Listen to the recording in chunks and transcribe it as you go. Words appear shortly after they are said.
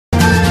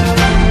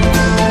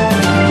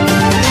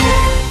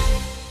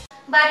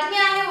बातमी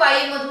आहे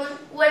वाईमधून।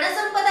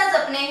 वनसंपदा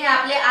जपणे हे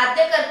आपले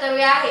आद्य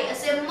कर्तव्य आहे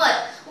असे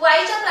मत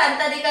वाईच्या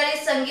प्रांताधिकारी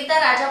संगीता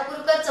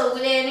राजापूरकर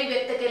चौगुले यांनी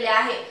व्यक्त केले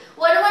आहे।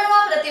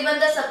 वनवणव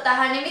प्रतिबंध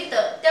सप्ताहानिमित्त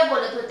त्या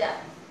बोलत होत्या।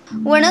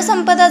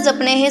 वनसंपदा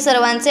जपणे हे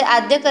सर्वांचे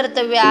आद्य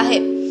कर्तव्य आहे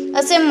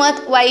असे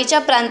मत वाईच्या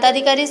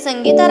प्रांताधिकारी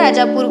संगीता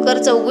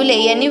राजापूरकर चौगुले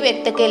यांनी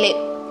व्यक्त केले।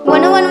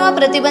 वनवणव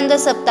प्रतिबंध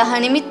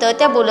सप्ताहानिमित्त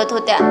त्या बोलत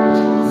होत्या।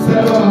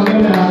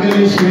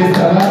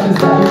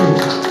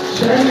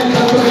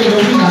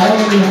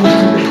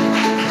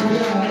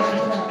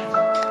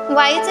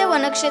 वाईचे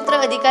वनक्षेत्र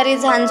अधिकारी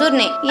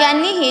झांजुर्णे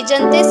यांनीही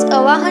जनतेस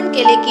आवाहन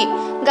केले की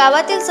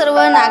गावातील सर्व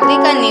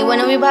नागरिकांनी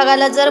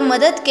वनविभागाला जर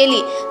मदत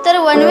केली तर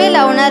वनवे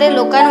लावणारे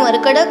लोकांवर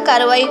कडक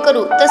कारवाई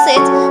करू,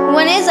 तसेच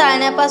वने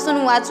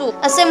जाळण्यापासून वाचू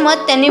असे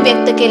मत त्यांनी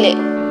व्यक्त केले।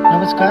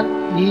 नमस्कार,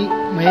 मी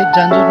महेश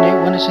झांजुर्णे,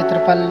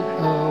 वनक्षेत्रपाल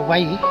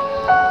वाई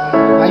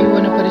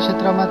वन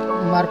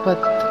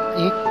परिक्षेत्रामार्फत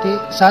 1 ते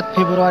 7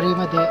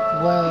 फेब्रुवारीमध्ये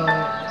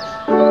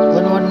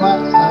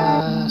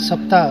वनवणव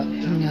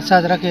सप्ताह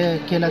साजरा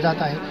केला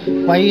जात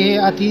आहे। वाई हे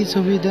अति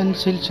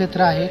संवेदनशील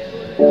क्षेत्र आहे,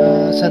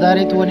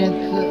 सदाहरित वने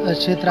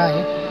क्षेत्र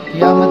आहे।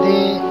 यामध्ये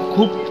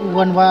खूप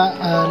वनवा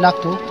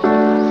लागतो,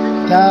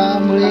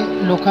 त्यामुळे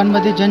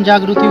लोकांमध्ये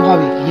जनजागृती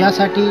व्हावी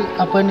यासाठी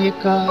आपण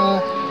एक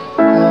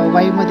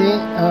वाईमध्ये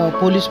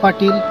पोलीस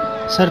पाटील,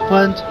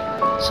 सरपंच,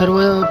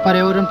 सर्व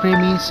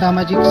पर्यावरणप्रेमी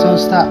सामाजिक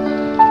संस्था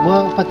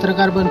व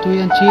पत्रकार बंधू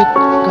यांची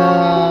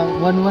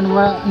वनवणव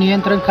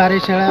नियंत्रण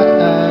कार्यशाळा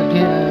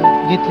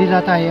घेतली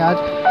जात आहे।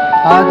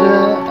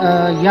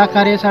 आज या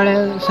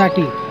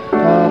कार्यशाळेसाठी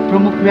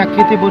प्रमुख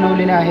व्याख्याते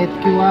बोलवलेले आहेत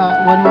किंवा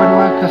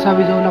वनवणवा कसा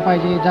विझवला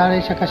पाहिजे,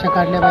 जाळ्या कशा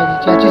काढल्या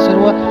पाहिजे याची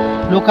सर्व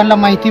लोकांना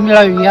माहिती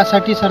मिळावी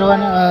यासाठी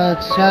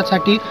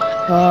सर्वांसाठी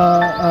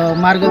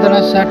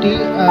मार्गदर्शनासाठी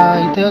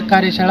इथं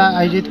कार्यशाळा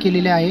आयोजित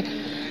केलेली आहे।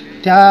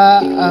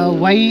 त्या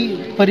वाई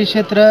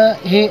परिक्षेत्र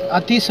हे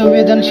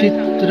अतिसंवेदनशील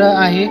क्षेत्र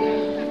आहे।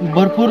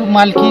 भरपूर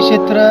मालकी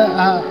क्षेत्र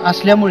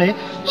असल्यामुळे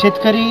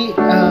शेतकरी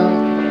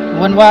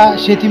वनवा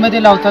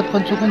शेतीमध्ये लावतात,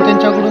 पण चुकून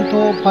त्यांच्याकडून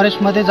तो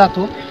फॉरेस्टमध्ये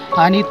जातो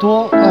आणि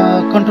तो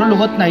कंट्रोल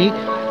होत नाही।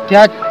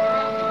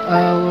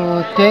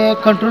 ते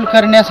कंट्रोल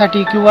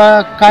करण्यासाठी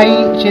किंवा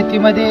काही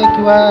शेतीमध्ये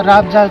किंवा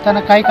राब जाळताना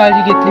काय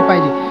काळजी घेतली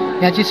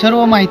पाहिजे याची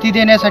सर्व माहिती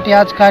देण्यासाठी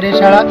आज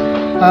कार्यशाळा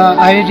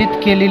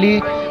आयोजित केलेली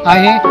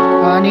आहे।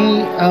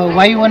 आणि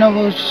वाई वन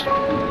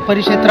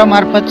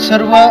परिक्षेत्रामार्फत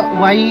सर्व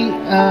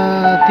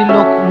वाईतील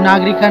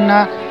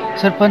नागरिकांना,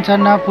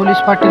 सरपंचांना, पोलीस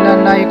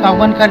पाटीलांना एक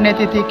आव्हान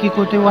करण्यात येते की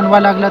कुठे वनवा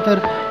लागला तर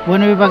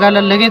वन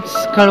विभागाला लगेच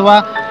कळवा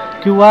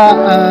किंवा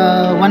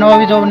वनवा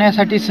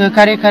विझवण्यासाठी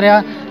सहकार्य करा,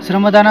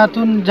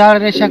 श्रमदानातून जाळ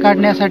रेषा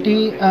काढण्यासाठी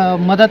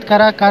मदत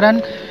करा। कारण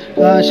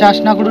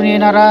शासनाकडून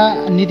येणारा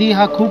निधी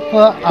हा खूप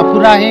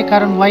अपुरा आहे,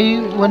 कारण वाई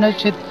वन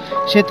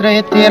क्षेत्र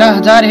हे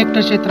 13,000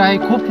 हेक्टर क्षेत्र आहे,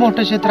 खूप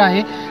मोठं क्षेत्र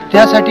आहे।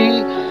 त्यासाठी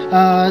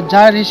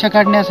जाळ रेषा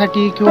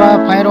काढण्यासाठी किंवा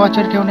फायर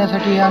वॉचर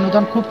ठेवण्यासाठी हे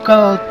अनुदान खूप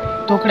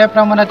तोकड्या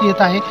प्रमाणात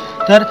येत आहे।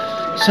 तर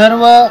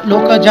सर्व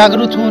लोक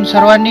जागृत होऊन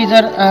सर्वांनी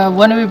जर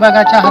वन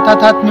विभागाच्या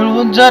हातात हात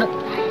मिळवून जर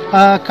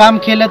काम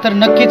केलं तर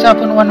नक्कीच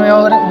आपण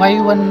वनव्यावर वाई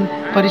वन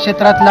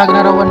परिक्षेत्रात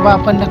लागणारा वनवा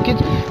आपण नक्कीच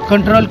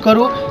कंट्रोल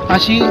करू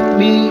अशी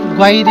मी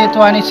ग्वाही देतो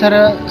आणि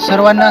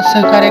सर्वांना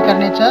सहकार्य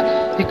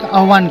करण्याचं एक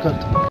आव्हान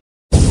करतो।